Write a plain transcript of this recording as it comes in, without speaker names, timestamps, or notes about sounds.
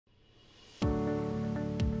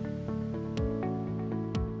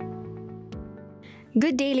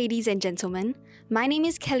Good day, ladies and gentlemen. My name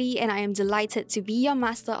is Kelly and I am delighted to be your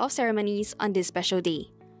Master of Ceremonies on this special day.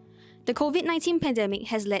 The COVID-19 pandemic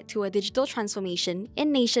has led to a digital transformation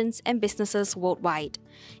in nations and businesses worldwide,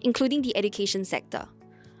 including the education sector.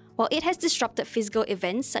 While it has disrupted physical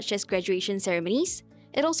events such as graduation ceremonies,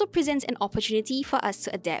 it also presents an opportunity for us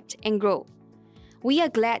to adapt and grow. We are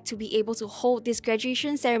glad to be able to hold this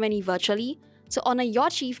graduation ceremony virtually to honor your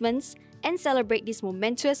achievements and celebrate this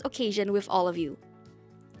momentous occasion with all of you.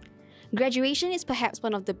 Graduation is perhaps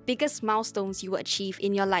one of the biggest milestones you will achieve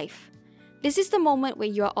in your life. This is the moment where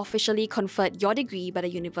you are officially conferred your degree by the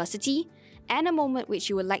university and a moment which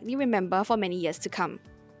you will likely remember for many years to come.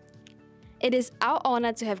 It is our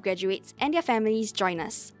honor to have graduates and their families join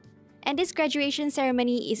us. And this graduation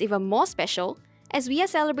ceremony is even more special as we are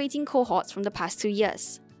celebrating cohorts from the past 2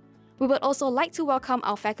 years. We would also like to welcome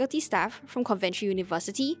our faculty staff from Coventry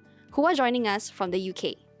University who are joining us from the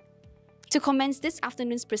UK. To commence this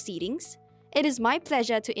afternoon's proceedings, it is my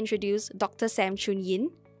pleasure to introduce Dr. Sam Choon,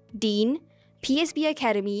 Dean, PSB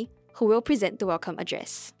Academy, who will present the welcome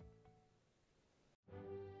address.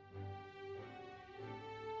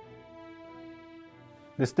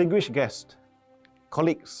 Distinguished guests,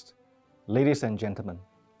 colleagues, ladies and gentlemen,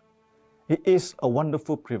 it is a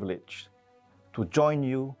wonderful privilege to join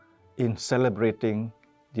you in celebrating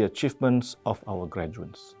the achievements of our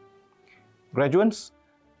graduates. Graduates,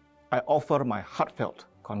 I offer my heartfelt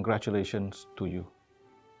congratulations to you.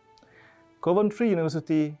 Coventry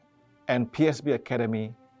University and PSB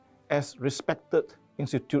Academy, as respected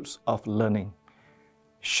institutes of learning,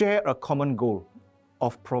 share a common goal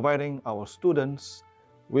of providing our students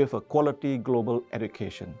with a quality global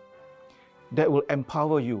education that will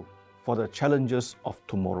empower you for the challenges of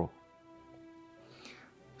tomorrow.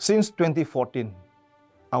 Since 2014,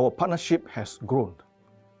 our partnership has grown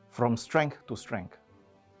from strength to strength,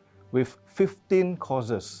 with 15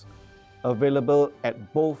 courses available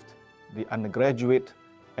at both the undergraduate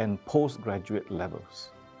and postgraduate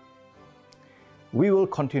levels. We will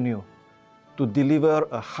continue to deliver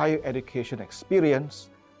a higher education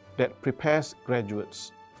experience that prepares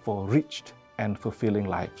graduates for rich and fulfilling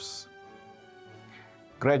lives.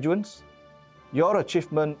 Graduates, your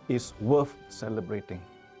achievement is worth celebrating.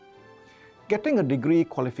 Getting a degree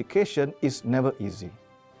qualification is never easy.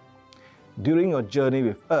 During your journey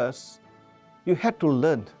with us, you had to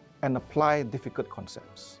learn and apply difficult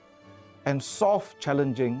concepts and solve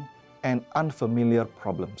challenging and unfamiliar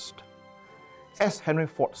problems. As Henry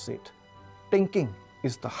Ford said, thinking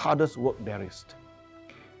is the hardest work there is,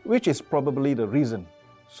 which is probably the reason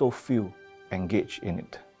so few engage in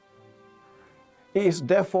it. It is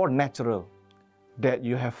therefore natural that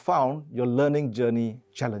you have found your learning journey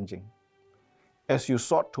challenging, as you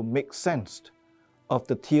sought to make sense of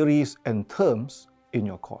the theories and terms in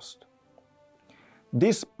your course.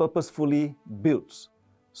 This purposefully builds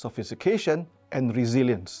sophistication and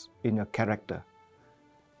resilience in your character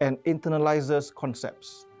and internalizes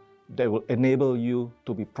concepts that will enable you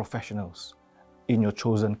to be professionals in your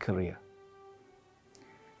chosen career.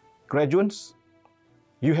 Graduates,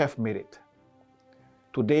 you have made it.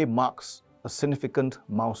 Today marks a significant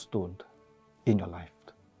milestone in your life.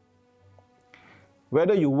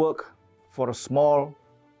 Whether you work for a small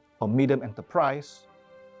or medium enterprise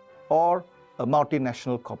or a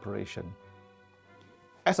multinational corporation,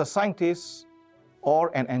 as a scientist or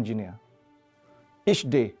an engineer, each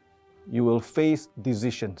day you will face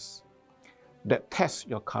decisions that test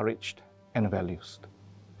your courage and values.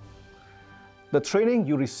 The training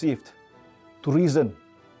you received to reason,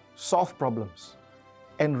 solve problems,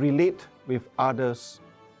 and relate with others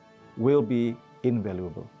will be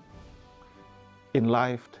invaluable. In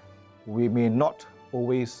life, we may not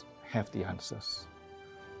always have the answers.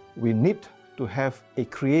 We need to have a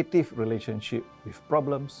creative relationship with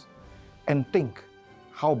problems and think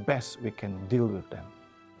how best we can deal with them.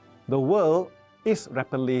 The world is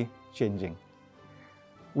rapidly changing.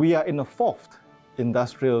 We are in the fourth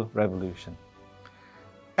industrial revolution,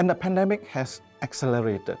 and the pandemic has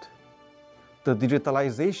accelerated the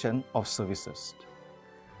digitalization of services.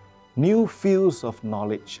 New fields of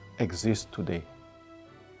knowledge exist today,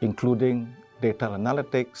 including data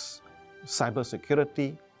analytics,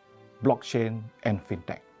 cybersecurity, blockchain, and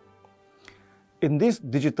fintech. In this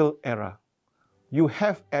digital era, you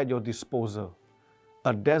have at your disposal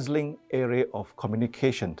a dazzling array of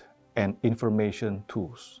communication and information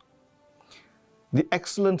tools. The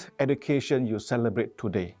excellent education you celebrate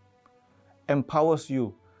today empowers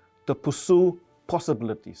you to pursue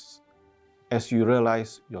possibilities as you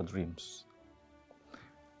realize your dreams.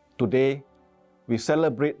 Today, we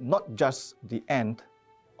celebrate not just the end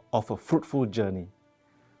of a fruitful journey,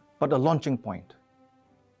 but a launching point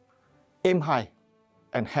Aim high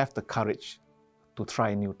and have the courage to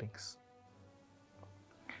try new things.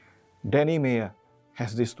 Danny Meyer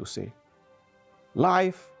has this to say: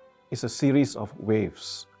 life is a series of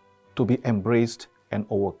waves to be embraced and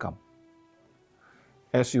overcome.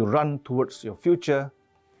 As you run towards your future,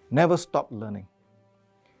 never stop learning.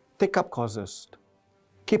 Take up courses,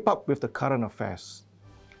 keep up with the current affairs,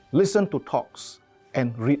 listen to talks,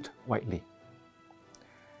 and read widely.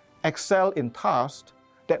 Excel in tasks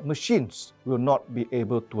that machines will not be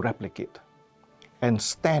able to replicate, and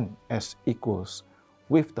stand as equals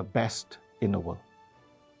with the best in the world.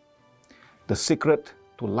 The secret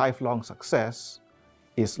to lifelong success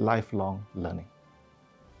is lifelong learning.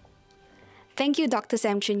 Thank you, Dr.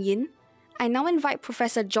 Sam Chun Yin. I now invite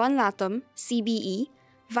Professor John Latham, CBE,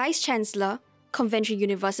 Vice-Chancellor, Coventry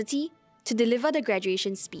University, to deliver the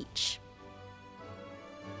graduation speech.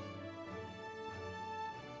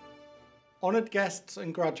 Honoured guests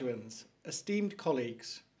and graduands, esteemed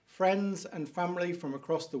colleagues, friends and family from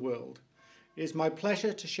across the world, it is my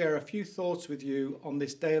pleasure to share a few thoughts with you on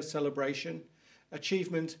this day of celebration,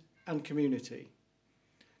 achievement and community.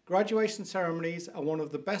 Graduation ceremonies are one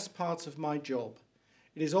of the best parts of my job.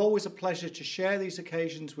 It is always a pleasure to share these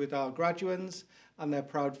occasions with our graduands and their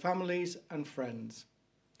proud families and friends.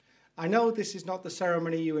 I know this is not the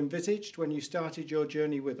ceremony you envisaged when you started your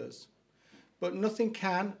journey with us, but nothing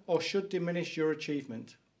can or should diminish your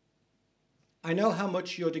achievement. I know how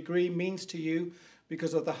much your degree means to you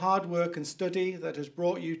because of the hard work and study that has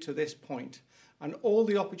brought you to this point, and all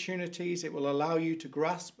the opportunities it will allow you to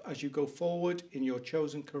grasp as you go forward in your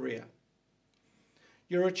chosen career.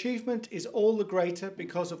 Your achievement is all the greater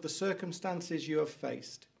because of the circumstances you have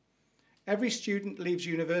faced. Every student leaves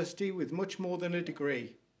university with much more than a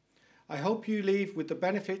degree. I hope you leave with the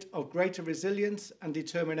benefit of greater resilience and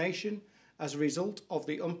determination as a result of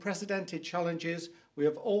the unprecedented challenges we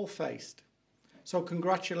have all faced. So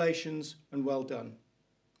congratulations and well done.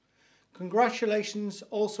 Congratulations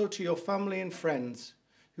also to your family and friends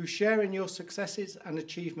who share in your successes and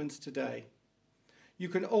achievements today. You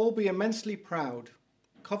can all be immensely proud.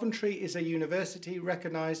 Coventry is a university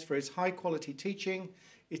recognised for its high-quality teaching,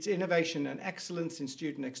 its innovation and excellence in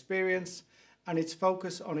student experience, and its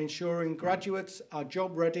focus on ensuring graduates are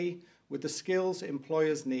job-ready with the skills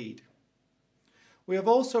employers need. We have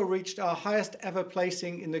also reached our highest ever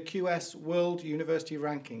placing in the QS World University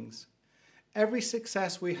Rankings. Every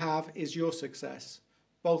success we have is your success,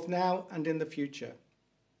 both now and in the future.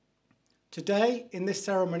 Today, in this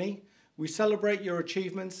ceremony, we celebrate your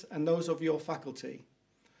achievements and those of your faculty.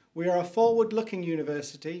 We are a forward-looking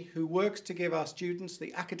university who works to give our students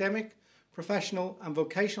the academic, professional and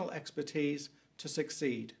vocational expertise to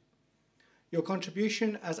succeed. Your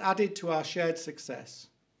contribution has added to our shared success.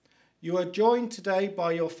 You are joined today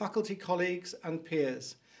by your faculty colleagues and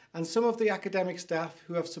peers, and some of the academic staff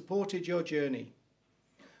who have supported your journey.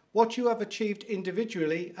 What you have achieved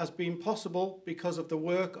individually has been possible because of the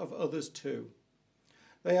work of others too.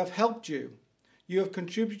 They have helped you. You have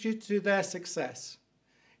contributed to their success.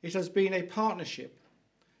 It has been a partnership.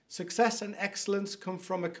 Success and excellence come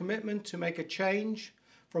from a commitment to make a change,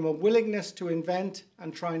 from a willingness to invent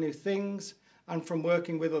and try new things, and from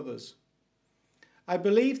working with others. I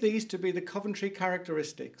believe these to be the Coventry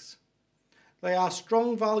characteristics. They are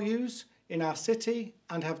strong values in our city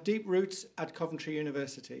and have deep roots at Coventry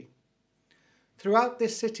University. Throughout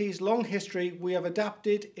this city's long history, we have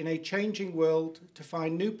adapted in a changing world to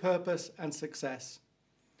find new purpose and success.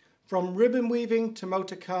 From ribbon weaving to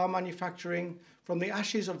motor car manufacturing, from the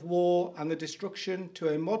ashes of war and the destruction to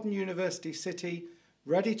a modern university city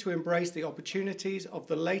ready to embrace the opportunities of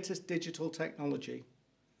the latest digital technology.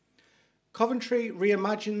 Coventry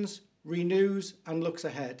reimagines, renews and looks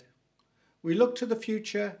ahead. We look to the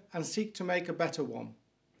future and seek to make a better one.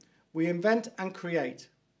 We invent and create,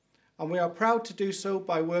 and we are proud to do so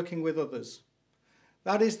by working with others.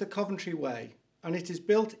 That is the Coventry way, and it is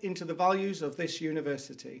built into the values of this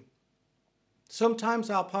university. Sometimes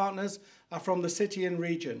our partners are from the city and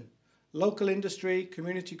region, local industry,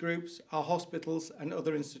 community groups, our hospitals and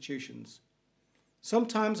other institutions.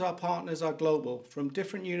 Sometimes our partners are global, from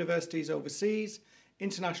different universities overseas,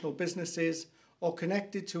 international businesses, or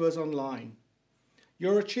connected to us online.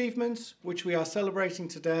 Your achievements, which we are celebrating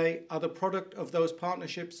today, are the product of those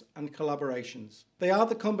partnerships and collaborations. They are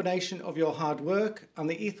the combination of your hard work and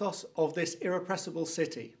the ethos of this irrepressible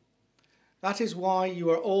city. That is why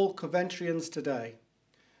you are all Coventrians today.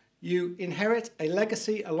 You inherit a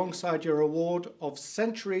legacy alongside your award of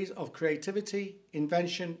centuries of creativity,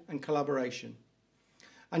 invention and collaboration.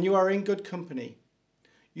 And you are in good company.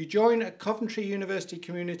 You join a Coventry University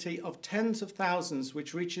community of tens of thousands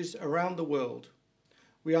which reaches around the world.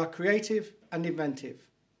 We are creative and inventive.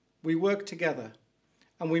 We work together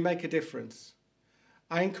and we make a difference.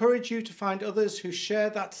 I encourage you to find others who share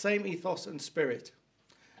that same ethos and spirit.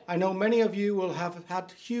 I know many of you will have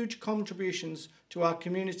had huge contributions to our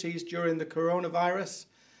communities during the coronavirus,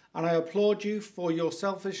 and I applaud you for your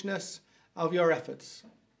selfishness of your efforts.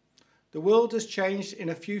 The world has changed in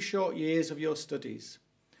a few short years of your studies.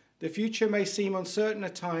 The future may seem uncertain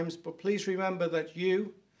at times, but please remember that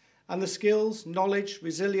you and the skills, knowledge,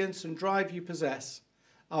 resilience and drive you possess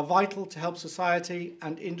are vital to help society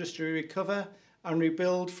and industry recover and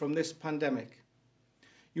rebuild from this pandemic.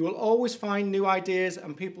 You will always find new ideas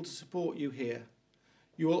and people to support you here.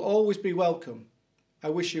 You will always be welcome. I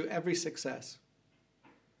wish you every success.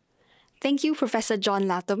 Thank you, Professor John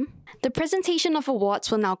Latham. The presentation of awards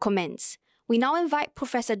will now commence. We now invite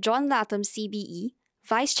Professor John Latham, CBE,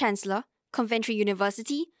 Vice-Chancellor, Coventry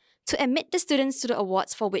University, to admit the students to the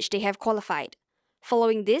awards for which they have qualified.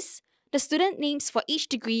 Following this, the student names for each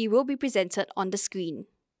degree will be presented on the screen.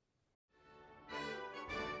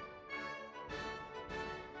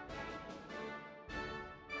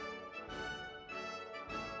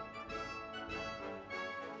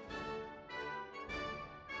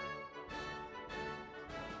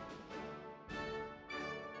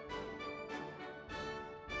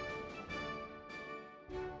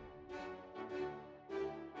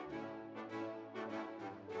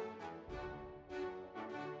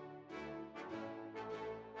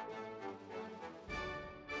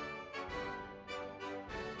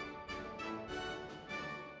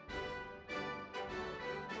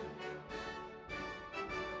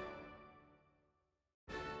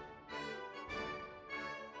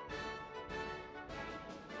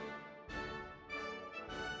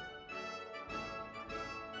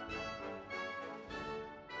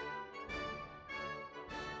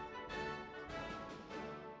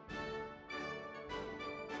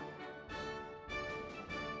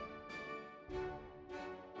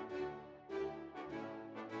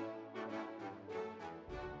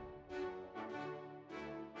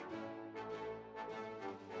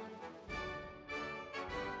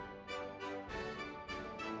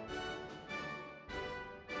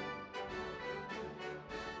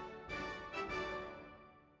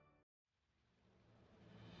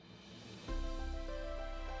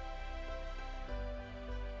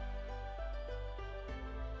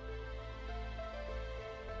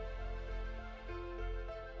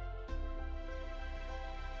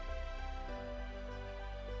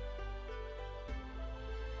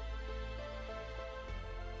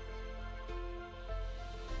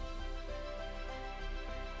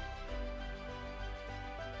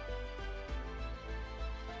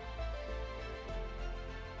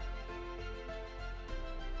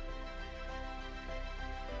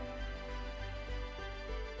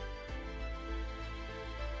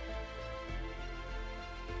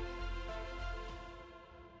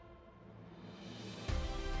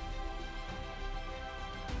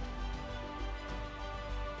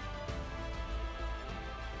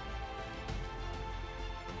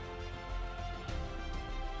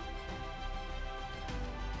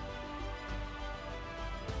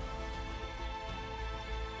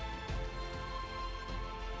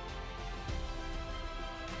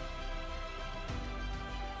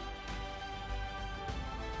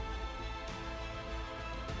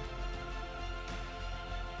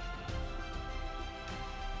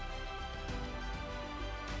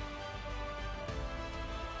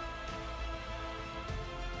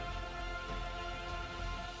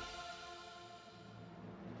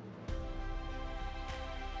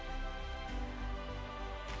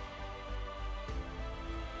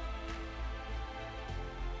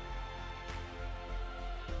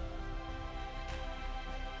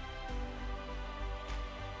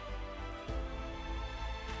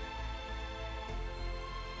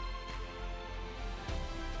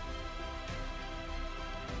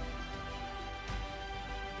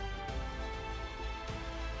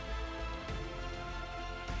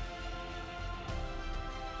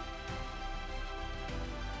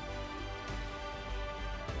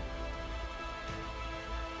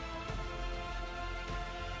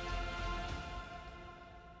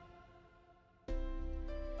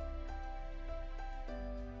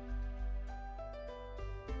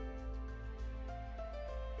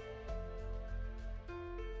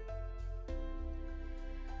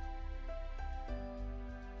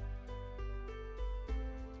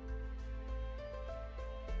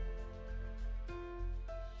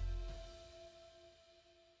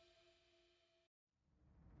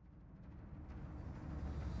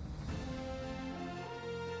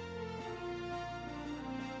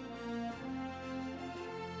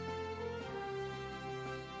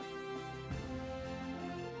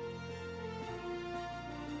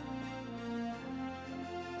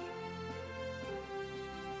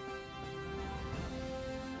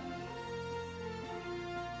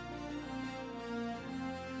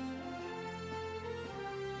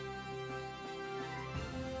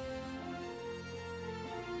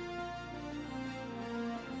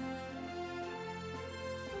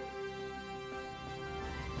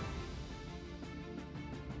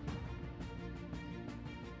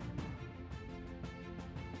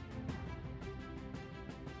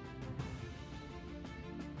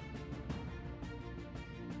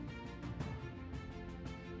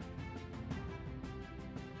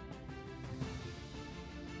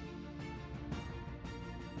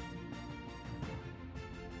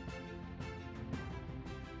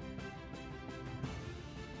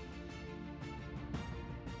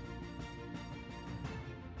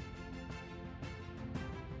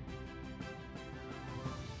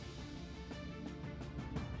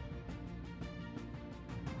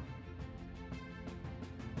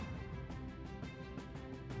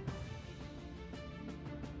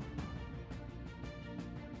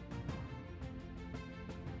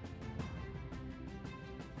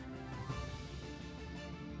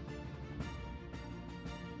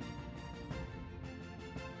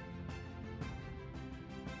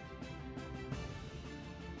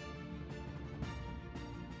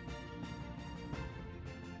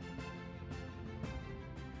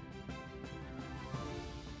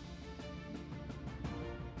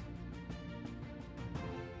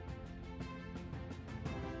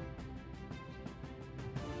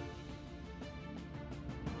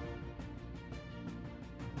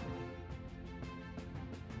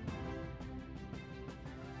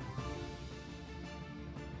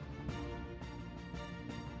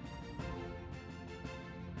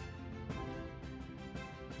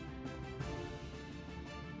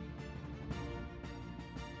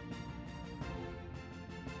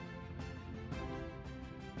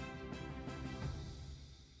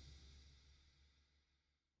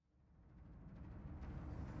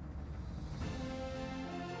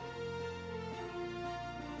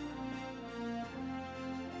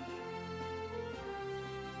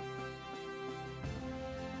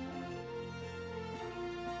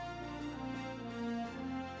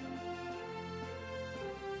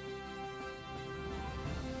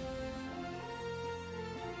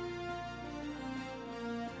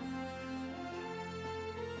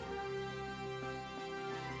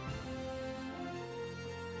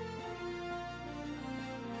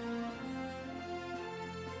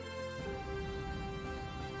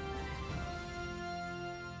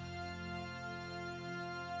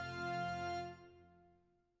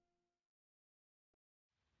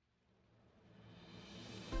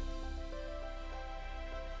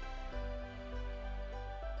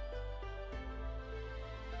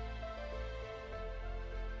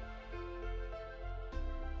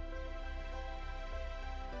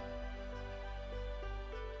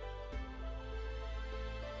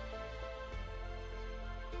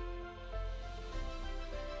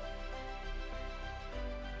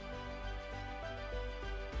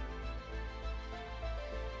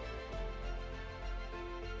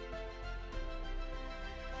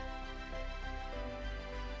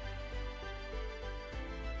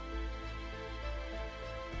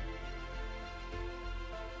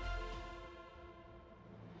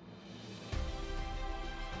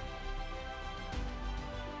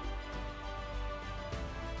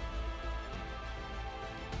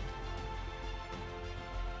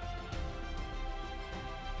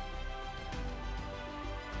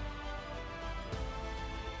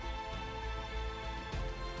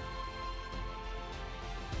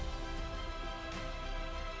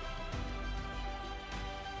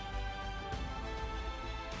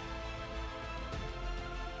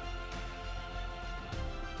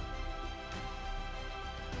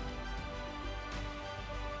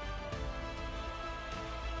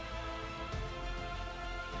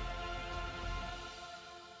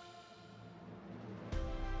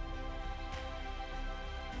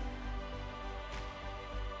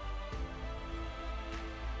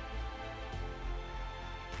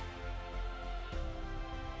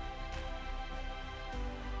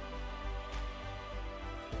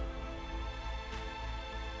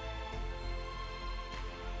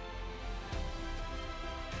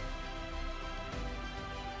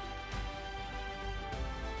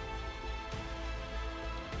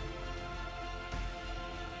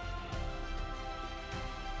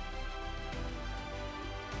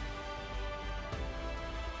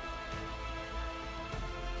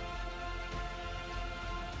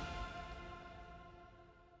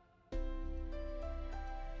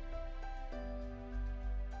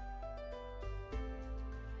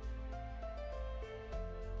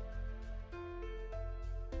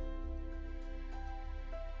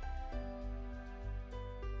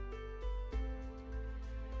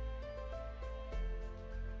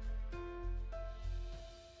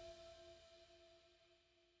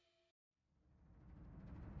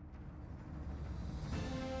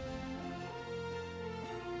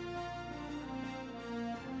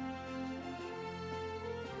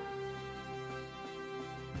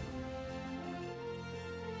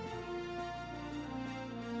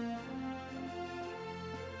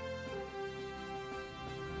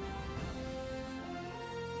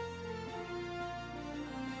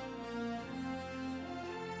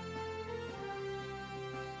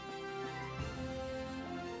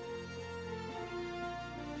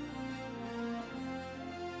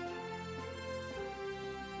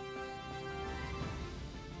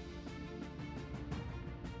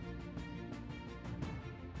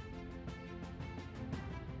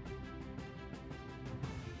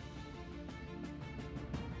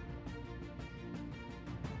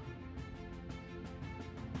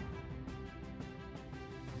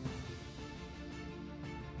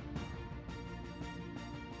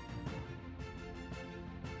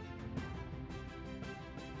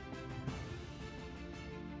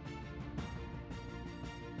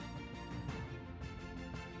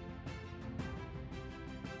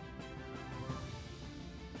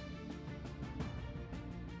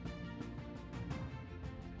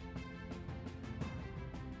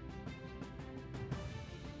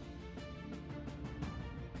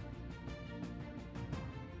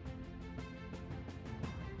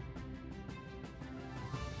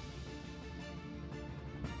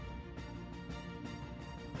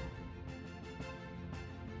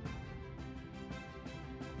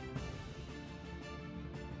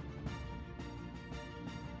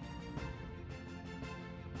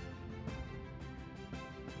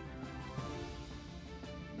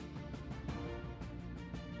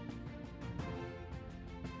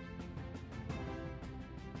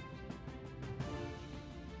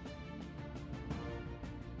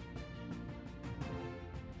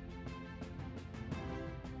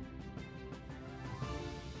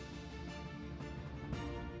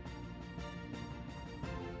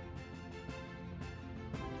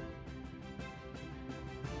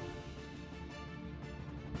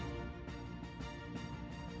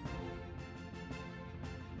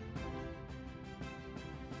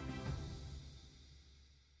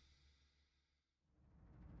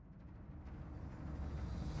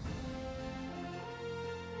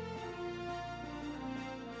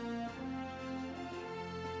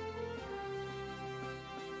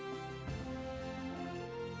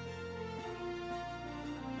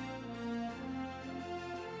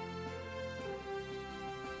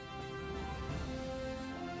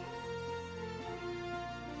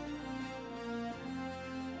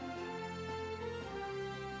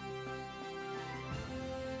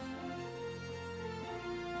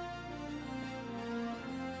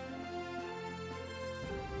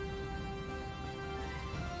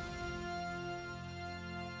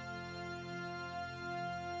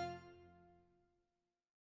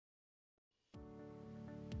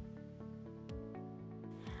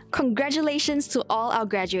 Congratulations to all our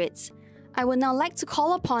graduates. I would now like to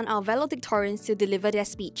call upon our valedictorians to deliver their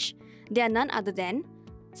speech. They are none other than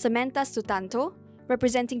Samantha Sutanto,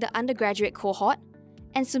 representing the undergraduate cohort,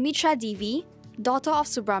 and Sumithra Devi, daughter of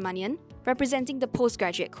Subramanian, representing the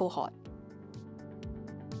postgraduate cohort.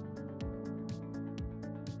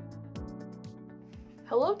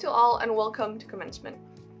 Hello to all and welcome to commencement.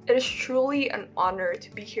 It is truly an honor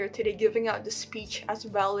to be here today giving out the speech as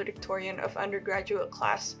valedictorian of undergraduate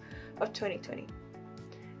class of 2020.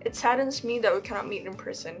 It saddens me that we cannot meet in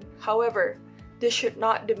person. However, this should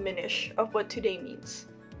not diminish of what today means.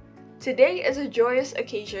 Today is a joyous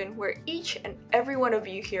occasion where each and every one of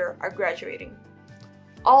you here are graduating.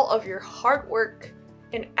 All of your hard work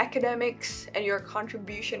in academics and your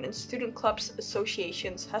contribution in student clubs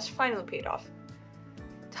associations has finally paid off.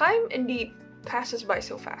 Time indeed passes by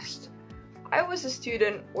so fast. I was a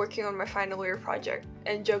student working on my final year project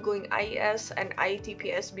and juggling IES and IET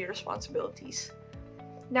PSB responsibilities.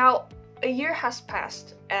 Now, a year has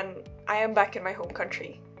passed and I am back in my home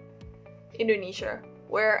country, Indonesia,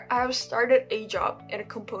 where I have started a job in a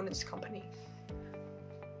components company.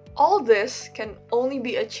 All this can only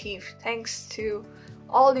be achieved thanks to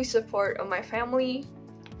all the support of my family,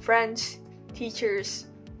 friends, teachers,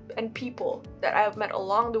 and people that I have met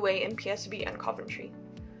along the way in PSB and Coventry.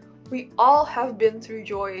 We all have been through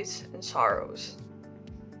joys and sorrows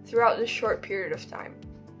throughout this short period of time,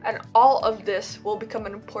 and all of this will become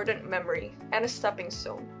an important memory and a stepping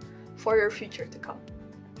stone for your future to come.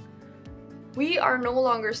 We are no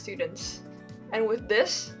longer students, and with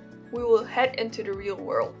this, we will head into the real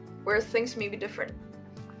world where things may be different.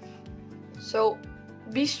 So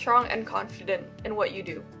be strong and confident in what you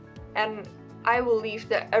do, and I believe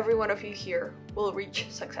that every one of you here will reach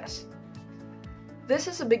success. This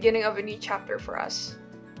is the beginning of a new chapter for us,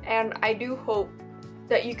 and I do hope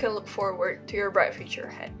that you can look forward to your bright future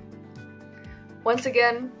ahead. Once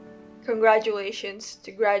again, congratulations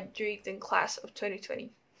to graduating class of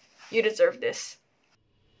 2020. You deserve this.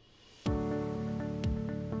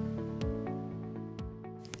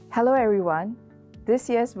 Hello everyone. This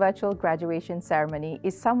year's virtual graduation ceremony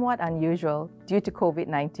is somewhat unusual due to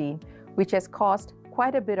COVID-19, which has caused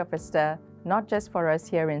quite a bit of a stir, not just for us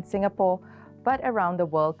here in Singapore, but around the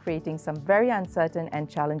world, creating some very uncertain and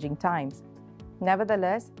challenging times.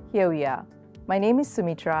 Nevertheless, here we are. My name is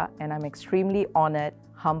Sumithra, and I'm extremely honored,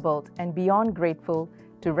 humbled, and beyond grateful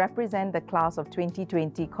to represent the class of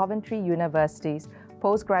 2020 Coventry University's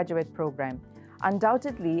postgraduate program.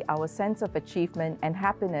 Undoubtedly, our sense of achievement and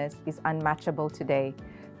happiness is unmatchable today.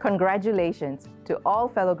 Congratulations to all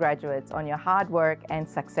fellow graduates on your hard work and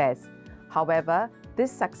success. However, this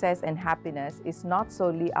success and happiness is not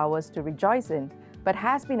solely ours to rejoice in, but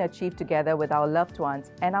has been achieved together with our loved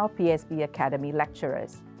ones and our PSB Academy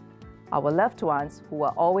lecturers. Our loved ones who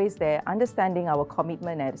were always there, understanding our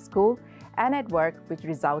commitment at school and at work, which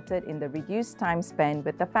resulted in the reduced time spent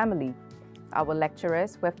with the family. Our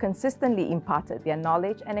lecturers who have consistently imparted their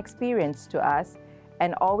knowledge and experience to us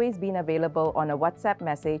and always been available on a WhatsApp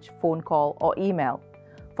message, phone call, or email.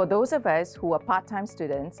 For those of us who are part-time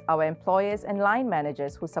students, our employers and line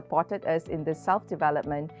managers who supported us in this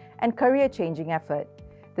self-development and career-changing effort.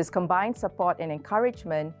 This combined support and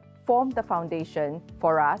encouragement formed the foundation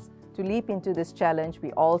for us to leap into this challenge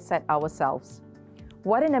we all set ourselves.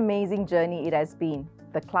 What an amazing journey it has been.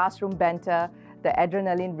 The classroom banter, the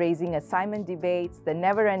adrenaline-raising assignment debates, the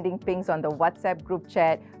never-ending pings on the WhatsApp group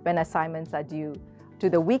chat when assignments are due, to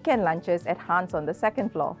the weekend lunches at Hans on the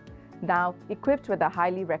second floor. Now, equipped with a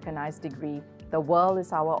highly recognized degree, the world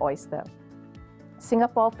is our oyster.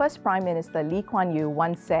 Singapore's first Prime Minister Lee Kuan Yew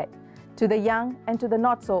once said, "To the young and to the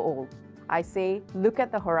not so old, I say, look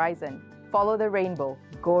at the horizon, follow the rainbow,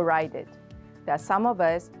 go ride it." There are some of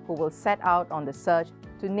us who will set out on the search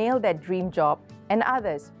to nail that dream job, and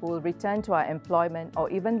others who will return to our employment or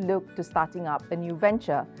even look to starting up a new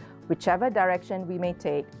venture. Whichever direction we may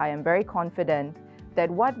take, I am very confident that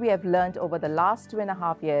what we have learned over the last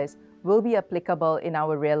 2.5 years will be applicable in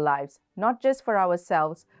our real lives, not just for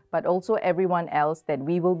ourselves, but also everyone else that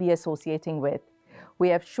we will be associating with. We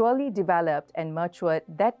have surely developed and matured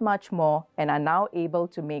that much more and are now able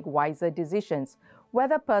to make wiser decisions,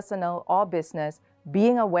 whether personal or business,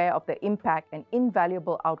 being aware of the impact and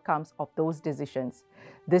invaluable outcomes of those decisions.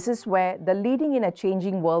 This is where the Leading in a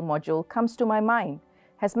Changing World module comes to my mind.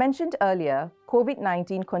 As mentioned earlier,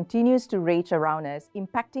 COVID-19 continues to rage around us,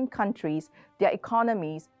 impacting countries, their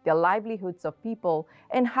economies, their livelihoods of people,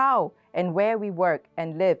 and how and where we work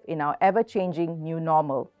and live in our ever-changing new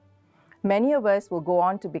normal. Many of us will go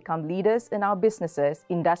on to become leaders in our businesses,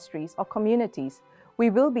 industries, or communities.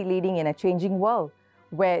 We will be leading in a changing world.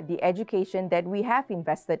 where the education that we have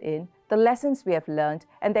invested in, the lessons we have learned,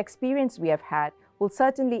 and the experience we have had will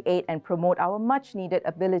certainly aid and promote our much-needed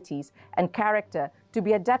abilities and character to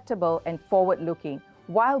be adaptable and forward-looking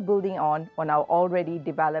while building on our already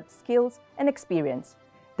developed skills and experience.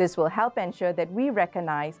 This will help ensure that we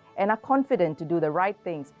recognize and are confident to do the right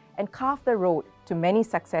things and carve the road to many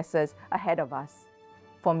successes ahead of us.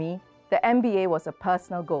 For me, the MBA was a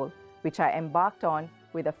personal goal, which I embarked on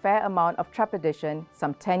with a fair amount of trepidation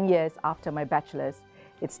some 10 years after my bachelor's.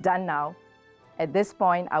 It's done now. At this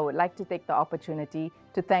point, I would like to take the opportunity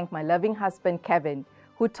to thank my loving husband, Kevin,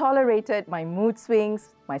 who tolerated my mood swings,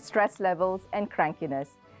 my stress levels, and crankiness.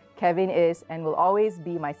 Kevin is and will always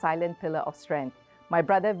be my silent pillar of strength. My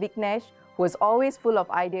brother, Vignesh, who was always full of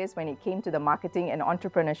ideas when it came to the marketing and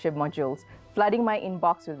entrepreneurship modules, flooding my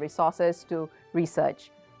inbox with resources to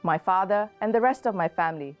research. My father and the rest of my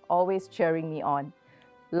family, always cheering me on.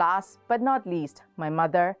 Last but not least, my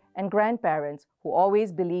mother and grandparents, who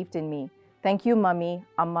always believed in me. Thank you, Mummy,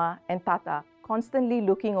 Amma, and Tata, constantly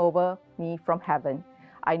looking over me from heaven.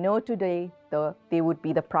 I know today they would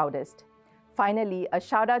be the proudest. Finally, a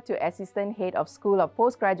shout out to Assistant Head of School of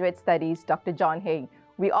Postgraduate Studies, Dr. John Heng.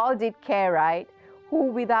 We all did care, right? Who,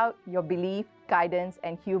 without your belief, guidance,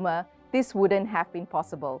 and humor, this wouldn't have been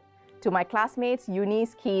possible. To my classmates,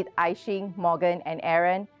 Eunice, Keith, Aishing, Morgan, and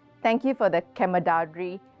Aaron, thank you for the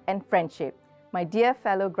camaraderie and friendship. My dear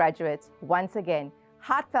fellow graduates, once again,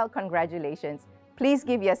 heartfelt congratulations. Please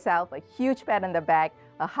give yourself a huge pat on the back,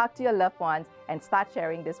 a hug to your loved ones, and start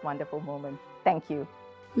sharing this wonderful moment. Thank you.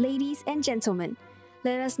 Ladies and gentlemen,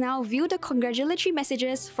 let us now view the congratulatory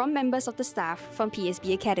messages from members of the staff from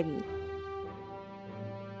PSB Academy.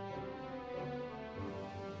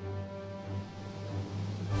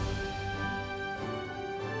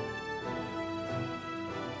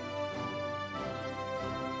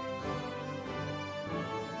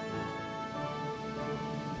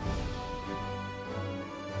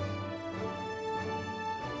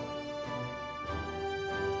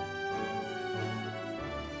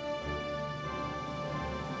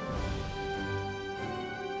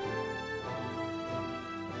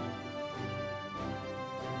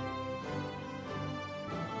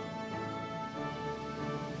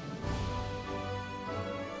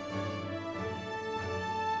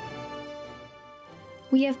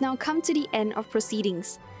 We have now come to the end of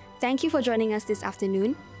proceedings. Thank you for joining us this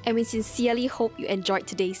afternoon, and we sincerely hope you enjoyed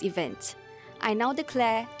today's event. I now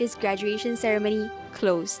declare this graduation ceremony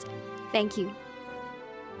closed. Thank you.